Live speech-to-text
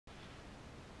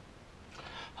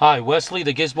Hi, Wesley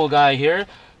the Gizmo Guy here.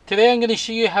 Today I'm going to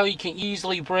show you how you can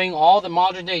easily bring all the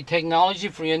modern day technology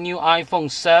for your new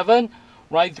iPhone 7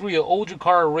 right through your older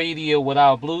car radio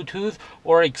without Bluetooth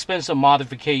or expensive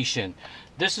modification.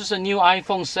 This is a new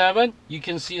iPhone 7. You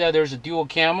can see that there's a dual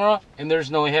camera and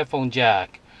there's no headphone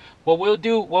jack. What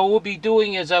we'll be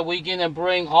doing is that we're going to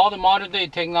bring all the modern day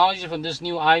technology from this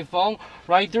new iPhone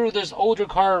right through this older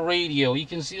car radio. You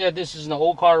can see that this is an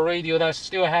old car radio that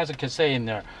still has a cassette in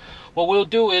there. What we'll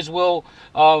do is we'll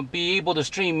be able to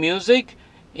stream music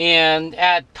and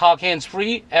add talk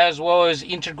hands-free, as well as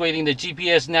integrating the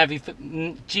GPS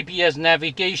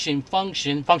navigation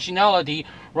functionality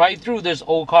right through this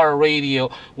old car radio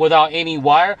without any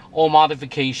wire or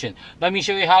modification. Let me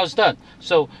show you how it's done.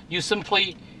 So you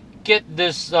simply get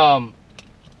this the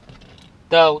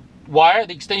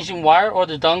extension wire or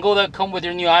the dongle that come with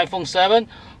your new iPhone 7,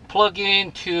 plug it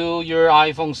into your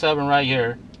iPhone 7 right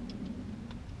here.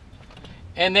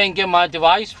 And then get my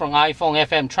device from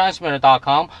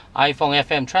iPhonefmtransmitter.com,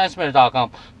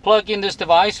 iPhonefmtransmitter.com. Plug in this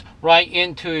device right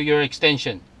into your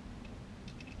extension,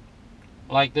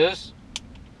 like this,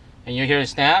 and you hear it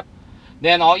snap.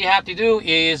 Then all you have to do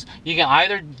is you can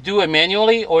either do it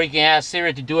manually or you can ask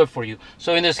Siri to do it for you.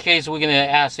 So in this case, we're going to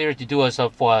ask Siri to do it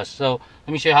for us. So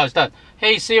let me show you how it's done.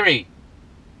 Hey Siri,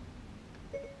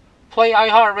 play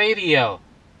iHeartRadio.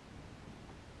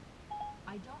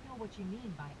 I don't know what you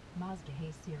mean by Mazda.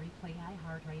 Hey Siri, play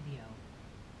iHeartRadio.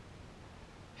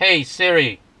 Hey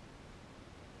Siri,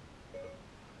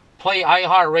 play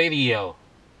iHeartRadio.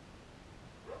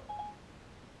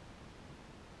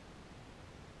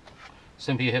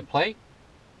 Simply hit play.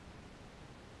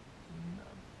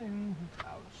 Nothing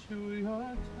without you, your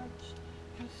touch,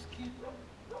 your skin.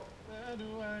 Where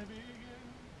do I begin?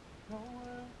 No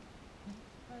one can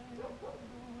explain the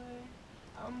way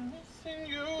I'm missing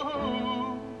you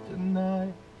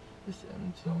tonight. This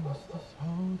emptiness, this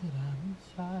hole that I'm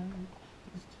inside,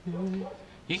 these tears.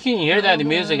 You can hear that the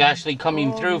music actually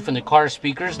coming through from the car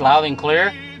speakers loud and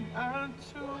clear.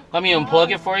 Let me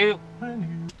unplug it for you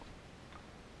and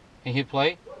hit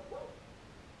play.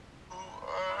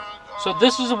 So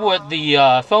this is what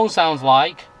the phone sounds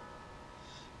like.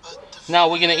 Now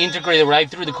we're going to integrate it right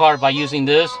through the car by using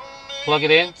this. Plug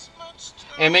it in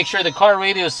and make sure the car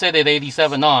radio is set at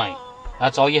 87.9.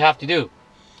 That's all you have to do.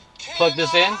 Plug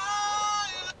this in.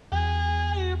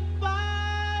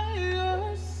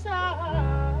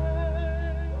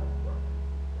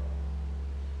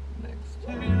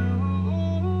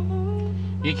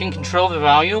 You can control the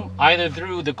volume either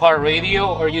through the car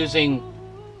radio or using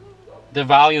the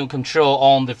volume control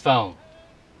on the phone.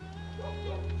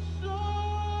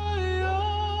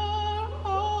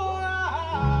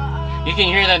 You can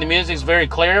hear that the music is very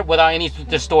clear without any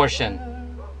distortion.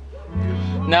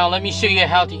 Now let me show you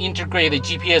how to integrate the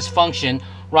GPS function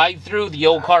right through the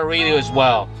old car radio as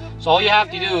well. So all you have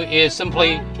to do is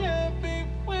simply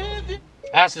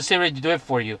ask the Siri to do it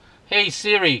for you. Hey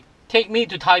Siri, take me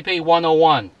to Taipei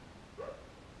 101.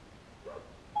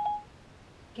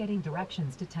 Getting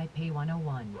directions to Taipei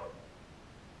 101.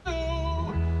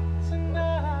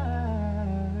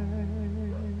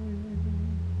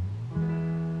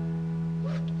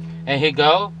 And hit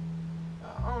go.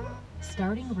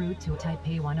 Starting route to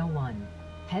Taipei 101.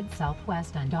 Head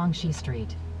southwest on Dongxi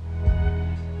Street.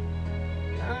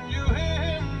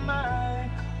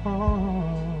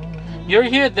 You'll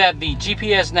hear that the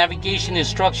GPS navigation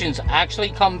instructions actually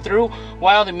come through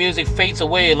while the music fades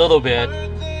away a little bit.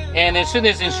 And as soon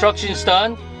as the instruction's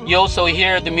done, you also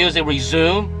hear the music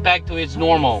resume back to its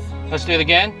normal. Let's do it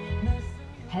again.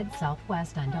 Head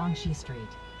southwest on Dongxi Street.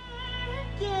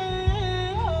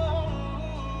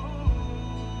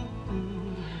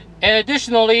 And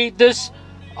additionally, this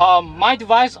my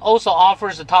device also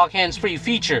offers a talk hands-free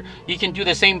feature. You can do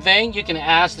the same thing. You can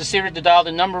ask the Siri to dial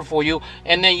the number for you,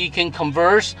 and then you can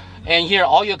converse and hear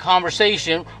all your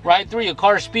conversation right through your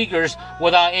car speakers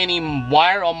without any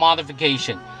wire or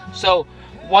modification. So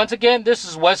once again, this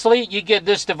is Wesley. You get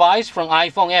this device from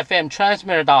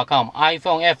iPhonefmtransmitter.com,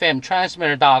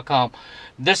 iPhonefmtransmitter.com.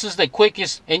 This is the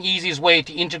quickest and easiest way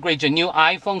to integrate your new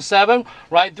iPhone 7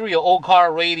 right through your old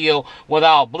car radio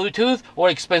without Bluetooth or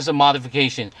expensive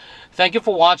modification. Thank you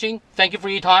for watching. Thank you for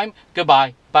your time.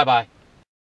 Goodbye. Bye-bye.